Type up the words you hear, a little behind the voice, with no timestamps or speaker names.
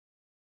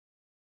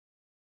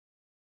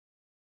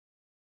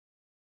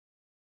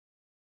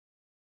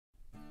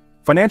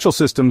Financial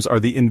systems are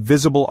the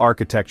invisible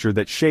architecture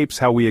that shapes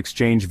how we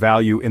exchange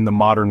value in the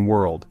modern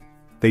world.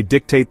 They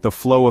dictate the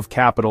flow of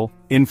capital,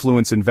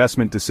 influence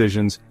investment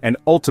decisions, and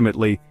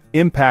ultimately,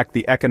 impact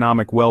the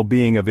economic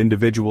well-being of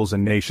individuals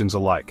and nations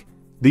alike.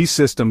 These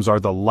systems are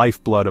the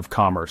lifeblood of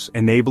commerce,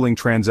 enabling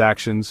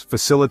transactions,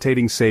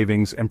 facilitating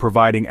savings, and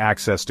providing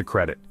access to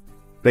credit.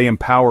 They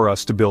empower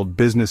us to build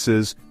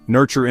businesses,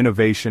 nurture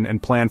innovation,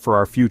 and plan for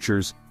our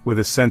futures with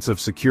a sense of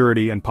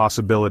security and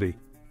possibility.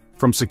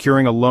 From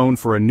securing a loan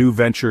for a new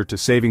venture to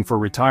saving for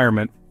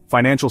retirement,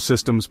 financial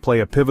systems play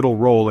a pivotal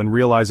role in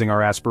realizing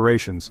our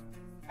aspirations.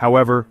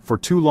 However, for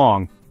too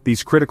long,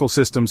 these critical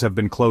systems have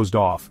been closed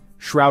off,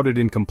 shrouded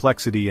in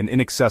complexity and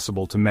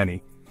inaccessible to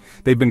many.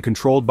 They've been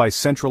controlled by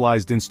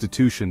centralized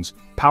institutions,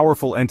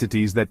 powerful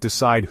entities that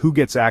decide who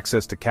gets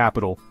access to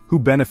capital, who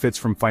benefits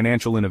from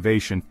financial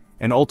innovation,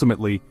 and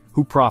ultimately,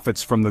 who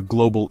profits from the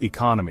global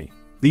economy.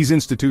 These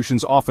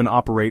institutions often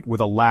operate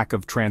with a lack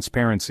of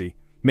transparency,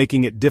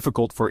 making it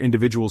difficult for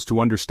individuals to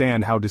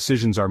understand how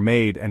decisions are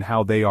made and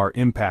how they are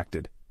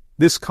impacted.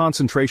 This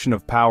concentration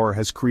of power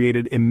has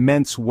created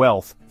immense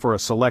wealth for a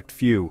select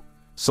few,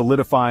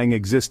 solidifying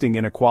existing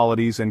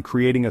inequalities and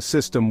creating a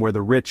system where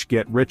the rich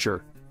get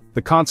richer.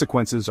 The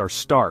consequences are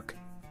stark.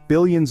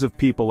 Billions of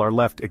people are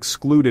left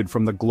excluded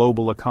from the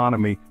global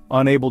economy,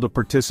 unable to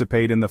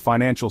participate in the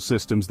financial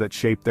systems that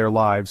shape their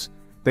lives.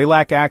 They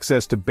lack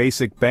access to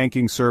basic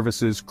banking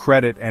services,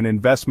 credit, and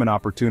investment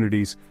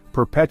opportunities,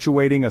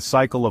 perpetuating a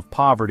cycle of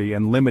poverty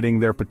and limiting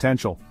their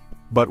potential.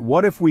 But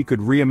what if we could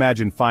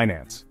reimagine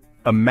finance?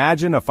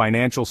 Imagine a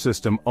financial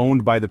system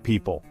owned by the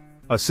people,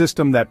 a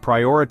system that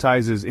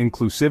prioritizes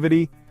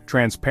inclusivity,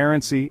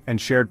 transparency, and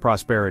shared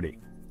prosperity.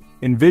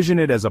 Envision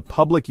it as a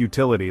public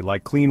utility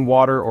like clean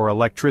water or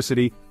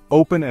electricity,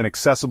 open and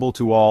accessible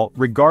to all,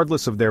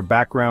 regardless of their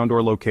background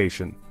or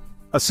location.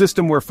 A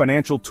system where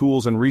financial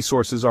tools and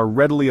resources are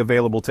readily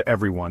available to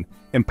everyone,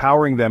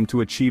 empowering them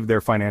to achieve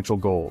their financial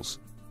goals.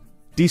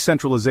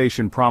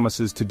 Decentralization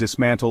promises to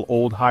dismantle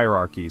old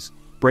hierarchies,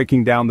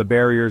 breaking down the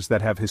barriers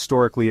that have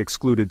historically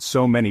excluded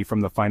so many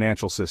from the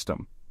financial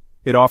system.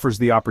 It offers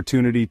the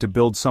opportunity to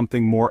build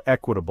something more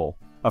equitable,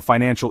 a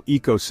financial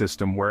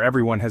ecosystem where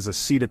everyone has a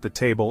seat at the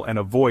table and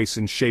a voice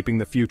in shaping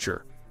the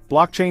future.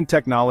 Blockchain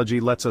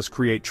technology lets us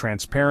create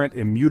transparent,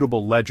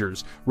 immutable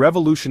ledgers,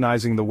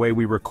 revolutionizing the way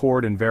we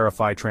record and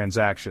verify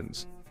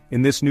transactions.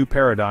 In this new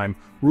paradigm,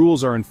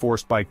 rules are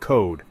enforced by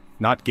code,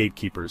 not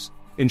gatekeepers,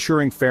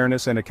 ensuring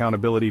fairness and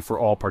accountability for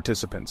all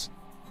participants.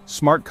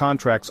 Smart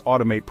contracts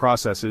automate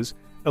processes,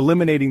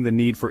 eliminating the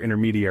need for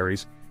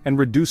intermediaries, and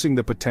reducing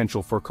the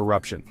potential for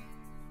corruption.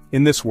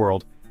 In this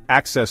world,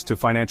 access to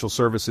financial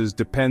services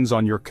depends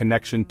on your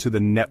connection to the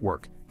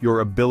network,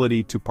 your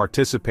ability to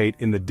participate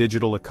in the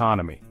digital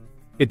economy.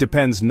 It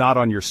depends not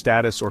on your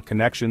status or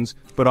connections,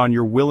 but on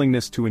your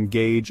willingness to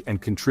engage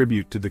and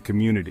contribute to the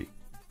community.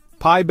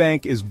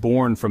 PiBank is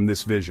born from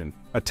this vision,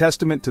 a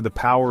testament to the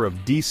power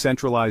of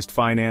decentralized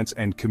finance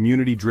and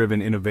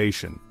community-driven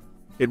innovation.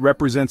 It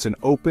represents an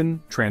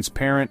open,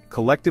 transparent,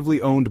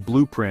 collectively owned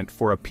blueprint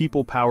for a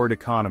people-powered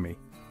economy,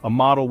 a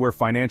model where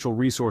financial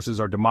resources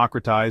are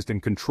democratized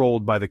and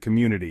controlled by the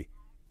community.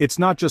 It's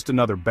not just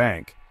another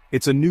bank.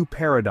 It's a new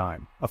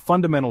paradigm, a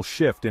fundamental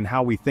shift in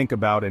how we think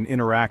about and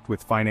interact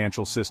with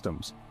financial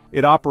systems.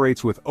 It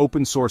operates with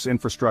open-source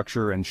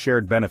infrastructure and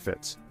shared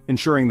benefits,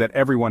 ensuring that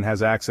everyone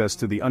has access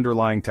to the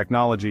underlying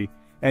technology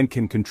and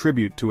can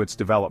contribute to its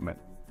development.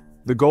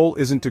 The goal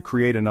isn't to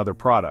create another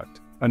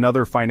product,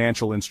 another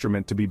financial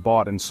instrument to be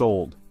bought and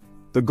sold.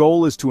 The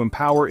goal is to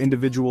empower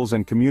individuals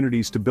and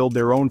communities to build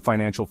their own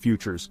financial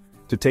futures,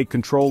 to take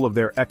control of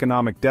their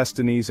economic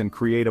destinies and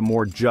create a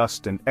more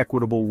just and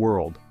equitable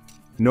world.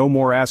 No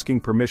more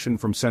asking permission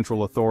from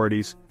central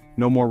authorities,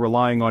 no more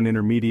relying on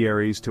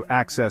intermediaries to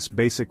access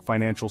basic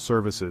financial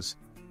services.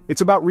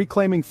 It's about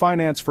reclaiming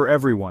finance for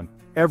everyone,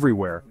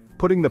 everywhere,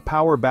 putting the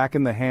power back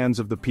in the hands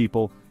of the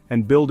people,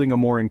 and building a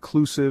more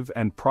inclusive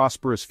and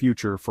prosperous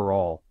future for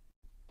all.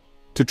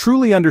 To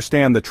truly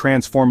understand the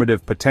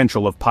transformative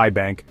potential of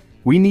PiBank,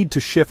 we need to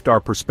shift our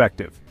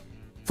perspective.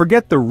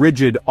 Forget the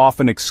rigid,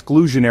 often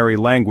exclusionary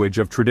language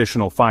of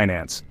traditional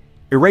finance.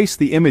 Erase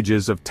the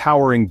images of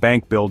towering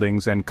bank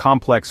buildings and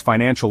complex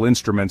financial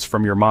instruments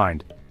from your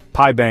mind.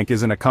 PiBank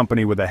isn't a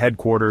company with a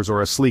headquarters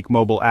or a sleek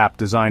mobile app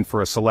designed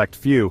for a select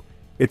few.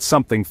 It's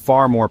something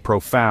far more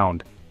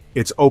profound.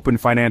 It's open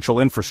financial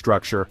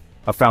infrastructure,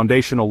 a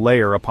foundational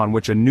layer upon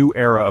which a new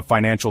era of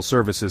financial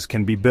services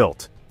can be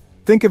built.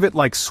 Think of it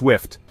like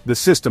SWIFT, the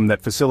system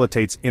that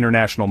facilitates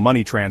international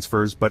money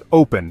transfers, but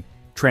open,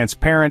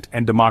 transparent,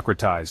 and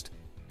democratized.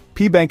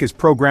 PiBank is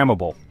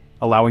programmable,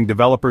 allowing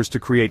developers to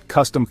create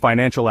custom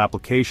financial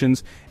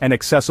applications and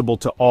accessible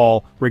to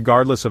all,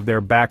 regardless of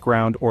their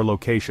background or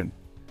location.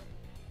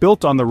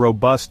 Built on the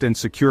robust and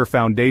secure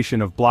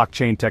foundation of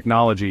blockchain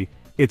technology,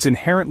 it's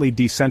inherently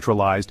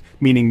decentralized,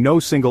 meaning no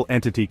single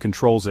entity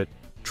controls it,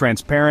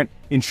 transparent,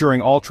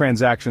 ensuring all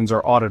transactions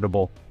are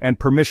auditable, and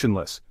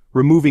permissionless,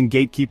 removing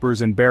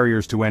gatekeepers and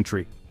barriers to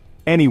entry.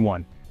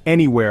 Anyone,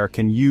 anywhere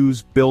can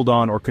use, build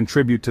on, or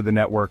contribute to the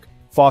network,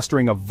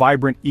 fostering a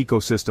vibrant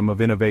ecosystem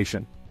of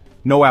innovation.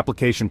 No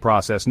application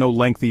process, no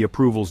lengthy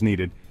approvals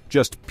needed,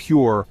 just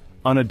pure,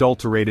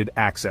 unadulterated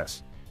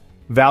access.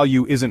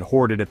 Value isn't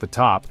hoarded at the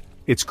top,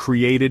 it's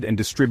created and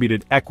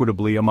distributed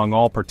equitably among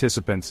all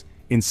participants,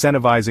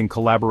 incentivizing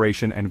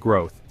collaboration and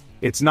growth.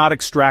 It's not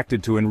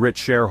extracted to enrich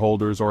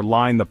shareholders or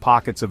line the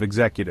pockets of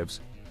executives.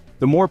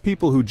 The more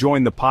people who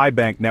join the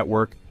PiBank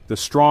network, the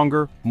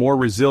stronger, more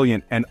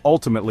resilient, and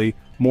ultimately,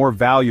 more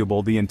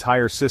valuable the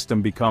entire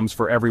system becomes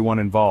for everyone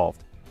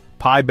involved.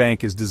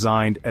 PiBank is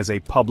designed as a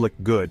public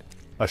good,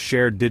 a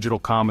shared digital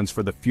commons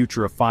for the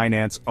future of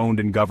finance owned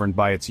and governed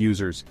by its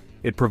users.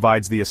 It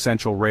provides the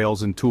essential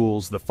rails and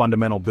tools, the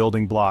fundamental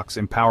building blocks,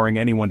 empowering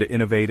anyone to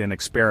innovate and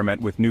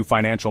experiment with new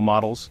financial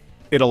models.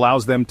 It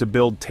allows them to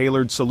build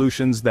tailored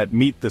solutions that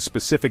meet the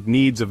specific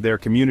needs of their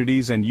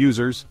communities and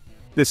users.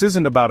 This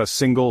isn't about a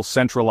single,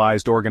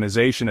 centralized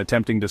organization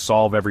attempting to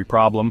solve every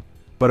problem,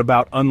 but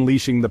about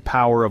unleashing the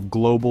power of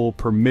global,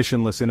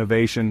 permissionless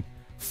innovation,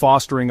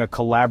 fostering a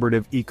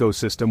collaborative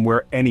ecosystem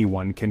where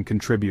anyone can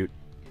contribute.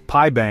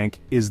 PiBank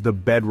is the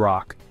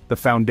bedrock, the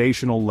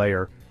foundational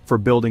layer, for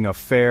building a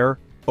fair,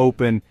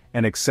 open,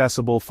 and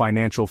accessible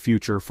financial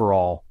future for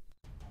all.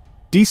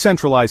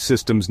 Decentralized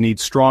systems need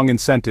strong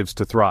incentives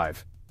to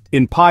thrive.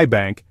 In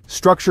PiBank,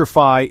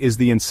 StructureFi is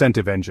the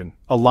incentive engine,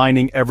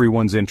 aligning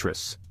everyone's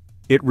interests.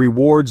 It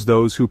rewards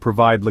those who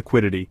provide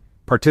liquidity,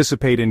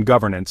 participate in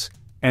governance,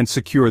 and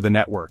secure the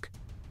network.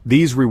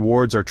 These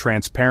rewards are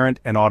transparent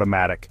and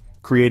automatic,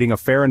 creating a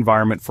fair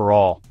environment for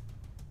all.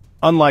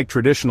 Unlike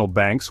traditional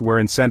banks, where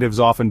incentives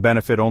often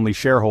benefit only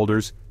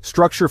shareholders,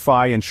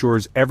 StructureFi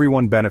ensures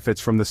everyone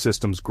benefits from the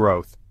system's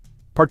growth.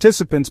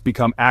 Participants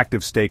become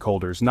active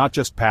stakeholders, not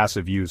just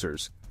passive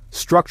users.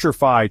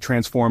 StructureFi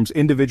transforms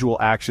individual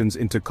actions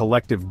into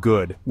collective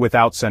good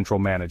without central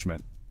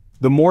management.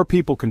 The more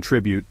people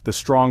contribute, the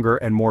stronger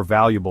and more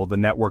valuable the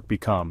network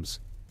becomes.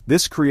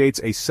 This creates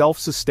a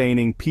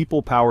self-sustaining,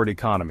 people-powered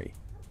economy.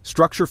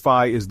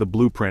 StructureFi is the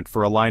blueprint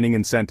for aligning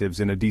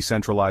incentives in a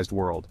decentralized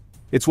world.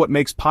 It's what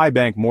makes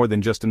PiBank more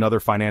than just another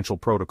financial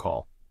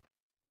protocol.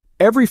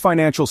 Every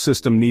financial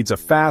system needs a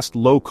fast,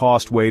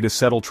 low-cost way to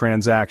settle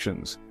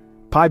transactions.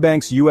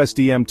 PiBank's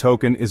USDM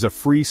token is a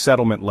free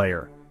settlement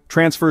layer.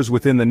 Transfers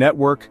within the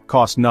network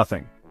cost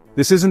nothing.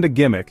 This isn't a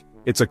gimmick.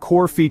 It's a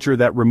core feature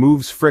that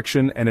removes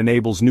friction and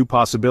enables new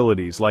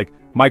possibilities like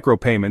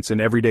micropayments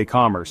in everyday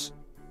commerce.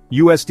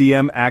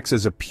 USDM acts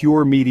as a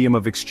pure medium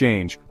of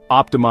exchange,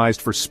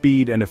 optimized for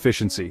speed and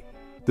efficiency.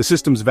 The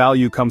system's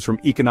value comes from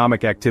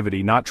economic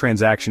activity, not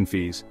transaction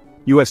fees.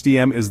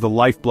 USDM is the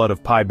lifeblood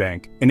of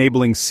PiBank,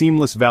 enabling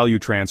seamless value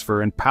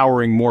transfer and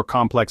powering more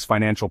complex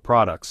financial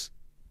products.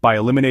 By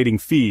eliminating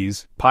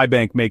fees,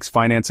 PiBank makes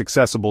finance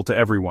accessible to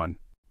everyone.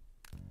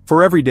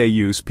 For everyday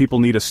use, people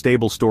need a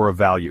stable store of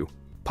value.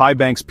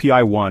 PiBank's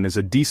PiOne is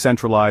a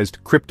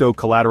decentralized,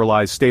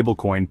 crypto-collateralized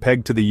stablecoin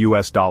pegged to the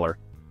US dollar.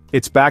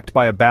 It's backed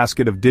by a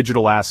basket of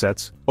digital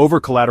assets,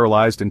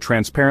 over-collateralized and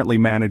transparently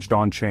managed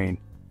on-chain.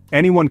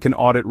 Anyone can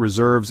audit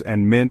reserves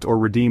and mint or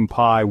redeem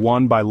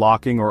PiOne by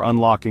locking or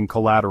unlocking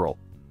collateral.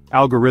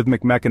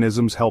 Algorithmic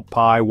mechanisms help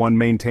PiOne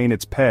maintain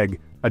its peg,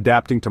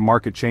 adapting to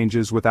market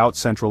changes without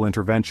central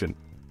intervention.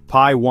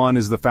 PiOne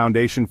is the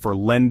foundation for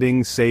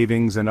lending,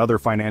 savings, and other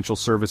financial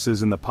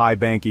services in the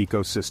PiBank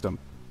ecosystem.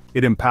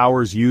 It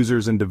empowers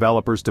users and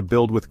developers to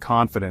build with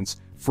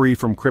confidence, free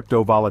from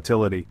crypto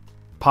volatility.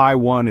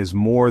 PiOne is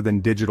more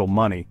than digital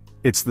money.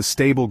 It's the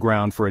stable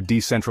ground for a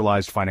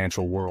decentralized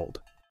financial world.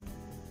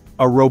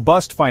 A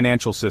robust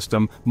financial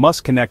system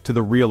must connect to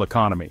the real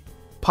economy.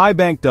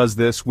 PiBank does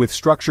this with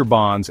structure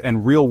bonds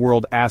and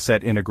real-world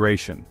asset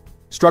integration.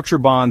 Structure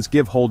bonds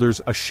give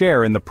holders a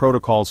share in the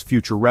protocol's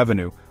future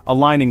revenue,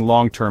 aligning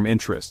long-term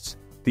interests.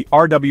 The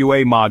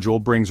RWA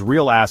module brings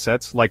real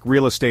assets, like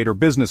real estate or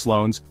business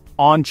loans,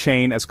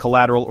 on-chain as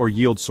collateral or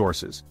yield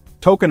sources.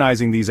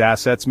 Tokenizing these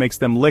assets makes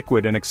them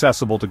liquid and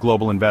accessible to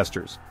global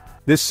investors.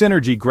 This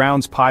synergy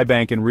grounds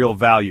PiBank in real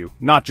value,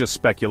 not just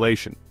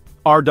speculation.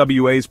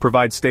 RWAs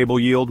provide stable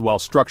yield while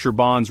structure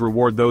bonds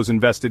reward those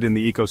invested in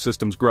the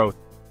ecosystem's growth.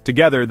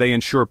 Together, they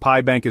ensure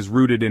PiBank is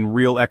rooted in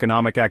real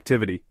economic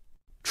activity.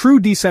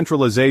 True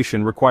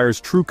decentralization requires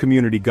true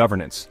community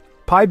governance.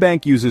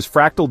 PiBank uses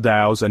fractal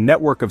DAOs, a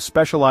network of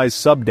specialized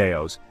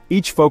sub-DAOs,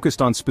 each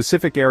focused on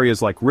specific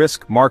areas like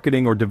risk,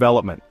 marketing, or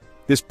development.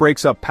 This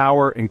breaks up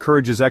power,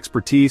 encourages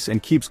expertise,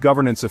 and keeps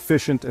governance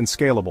efficient and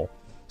scalable.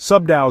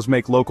 Sub-DAOs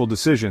make local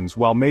decisions,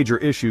 while major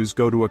issues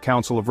go to a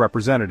council of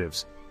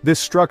representatives. This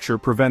structure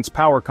prevents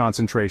power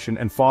concentration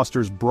and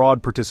fosters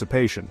broad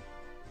participation.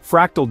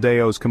 Fractal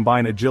DAOs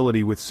combine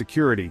agility with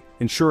security,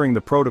 ensuring the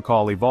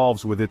protocol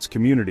evolves with its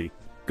community.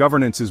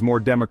 Governance is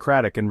more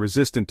democratic and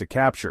resistant to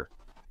capture.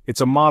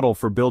 It's a model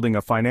for building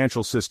a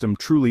financial system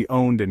truly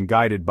owned and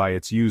guided by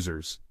its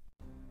users.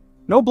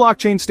 No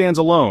blockchain stands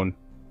alone.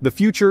 The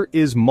future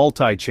is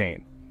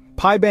multi-chain.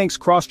 PiBank's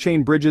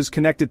cross-chain bridges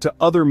connect it to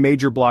other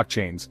major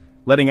blockchains,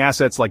 letting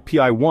assets like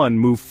PiOne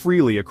move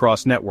freely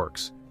across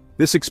networks.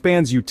 This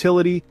expands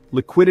utility,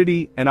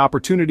 liquidity, and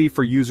opportunity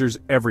for users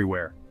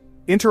everywhere.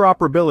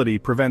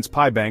 Interoperability prevents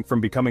PiBank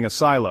from becoming a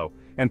silo,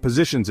 and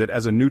positions it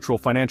as a neutral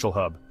financial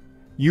hub.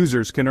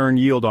 Users can earn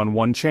yield on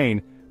one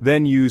chain,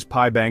 then use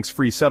PiBank's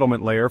free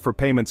settlement layer for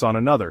payments on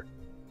another.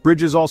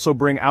 Bridges also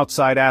bring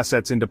outside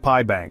assets into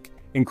PiBank,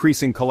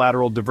 increasing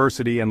collateral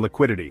diversity and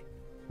liquidity.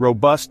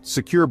 Robust,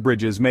 secure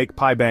bridges make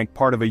PiBank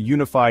part of a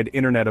unified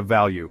Internet of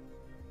Value.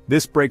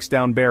 This breaks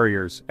down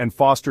barriers and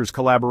fosters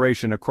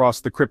collaboration across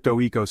the crypto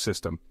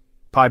ecosystem.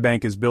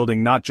 PiBank is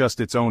building not just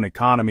its own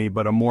economy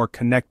but a more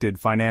connected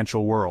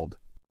financial world.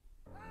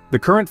 The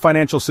current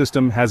financial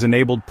system has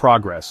enabled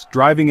progress,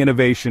 driving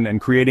innovation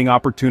and creating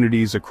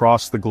opportunities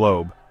across the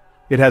globe.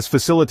 It has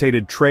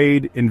facilitated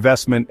trade,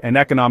 investment, and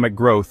economic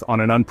growth on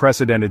an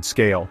unprecedented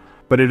scale,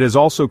 but it has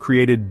also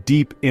created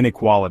deep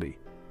inequality.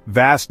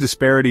 Vast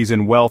disparities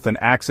in wealth and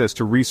access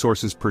to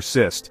resources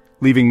persist,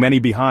 leaving many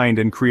behind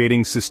and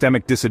creating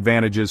systemic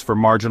disadvantages for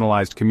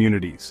marginalized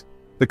communities.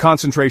 The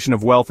concentration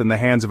of wealth in the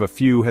hands of a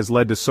few has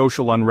led to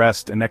social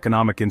unrest and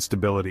economic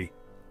instability.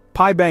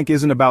 PiBank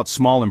isn't about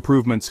small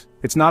improvements,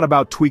 it's not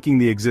about tweaking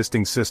the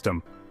existing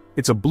system.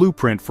 It's a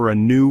blueprint for a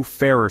new,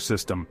 fairer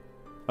system.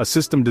 A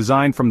system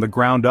designed from the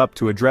ground up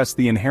to address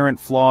the inherent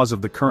flaws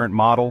of the current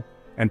model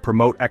and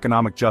promote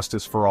economic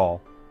justice for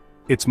all.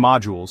 Its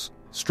modules,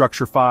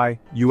 StructureFi,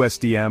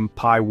 USDM,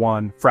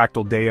 PiOne,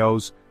 fractal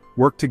DAOs,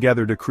 work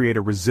together to create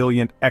a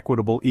resilient,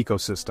 equitable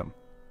ecosystem.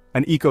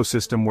 An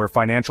ecosystem where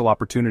financial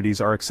opportunities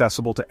are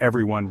accessible to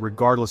everyone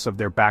regardless of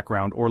their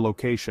background or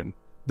location.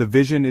 The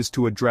vision is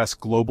to address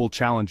global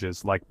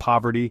challenges like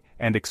poverty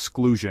and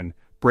exclusion,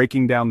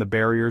 breaking down the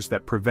barriers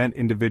that prevent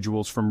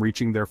individuals from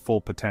reaching their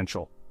full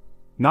potential.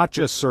 Not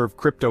just serve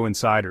crypto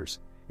insiders,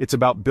 it's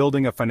about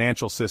building a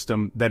financial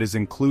system that is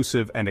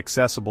inclusive and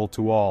accessible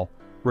to all,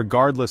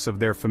 regardless of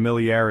their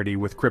familiarity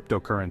with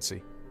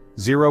cryptocurrency.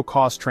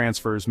 Zero-cost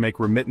transfers make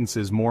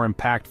remittances more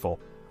impactful,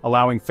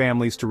 allowing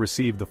families to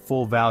receive the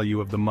full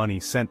value of the money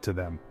sent to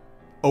them.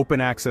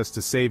 Open access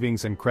to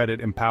savings and credit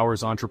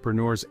empowers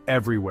entrepreneurs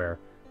everywhere,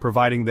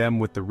 providing them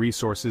with the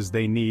resources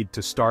they need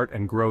to start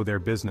and grow their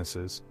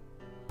businesses.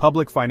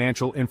 Public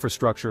financial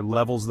infrastructure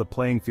levels the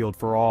playing field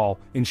for all,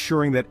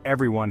 ensuring that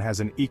everyone has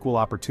an equal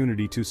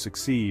opportunity to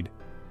succeed.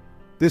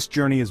 This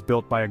journey is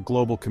built by a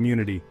global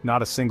community,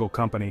 not a single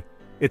company.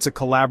 It's a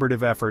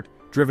collaborative effort,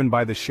 driven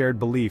by the shared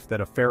belief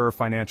that a fairer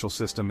financial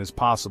system is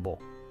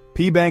possible.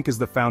 PiBank is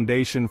the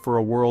foundation for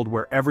a world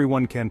where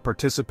everyone can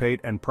participate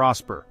and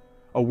prosper,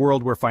 a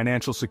world where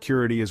financial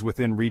security is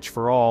within reach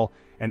for all,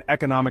 and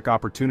economic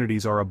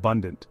opportunities are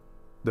abundant.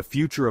 The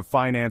future of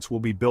finance will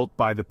be built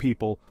by the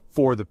people,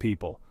 for the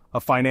people, a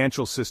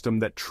financial system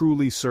that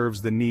truly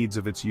serves the needs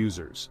of its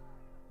users.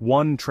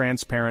 One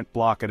transparent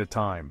block at a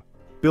time,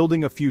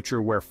 building a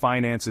future where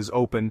finance is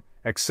open,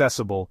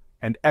 accessible,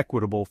 and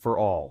equitable for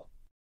all.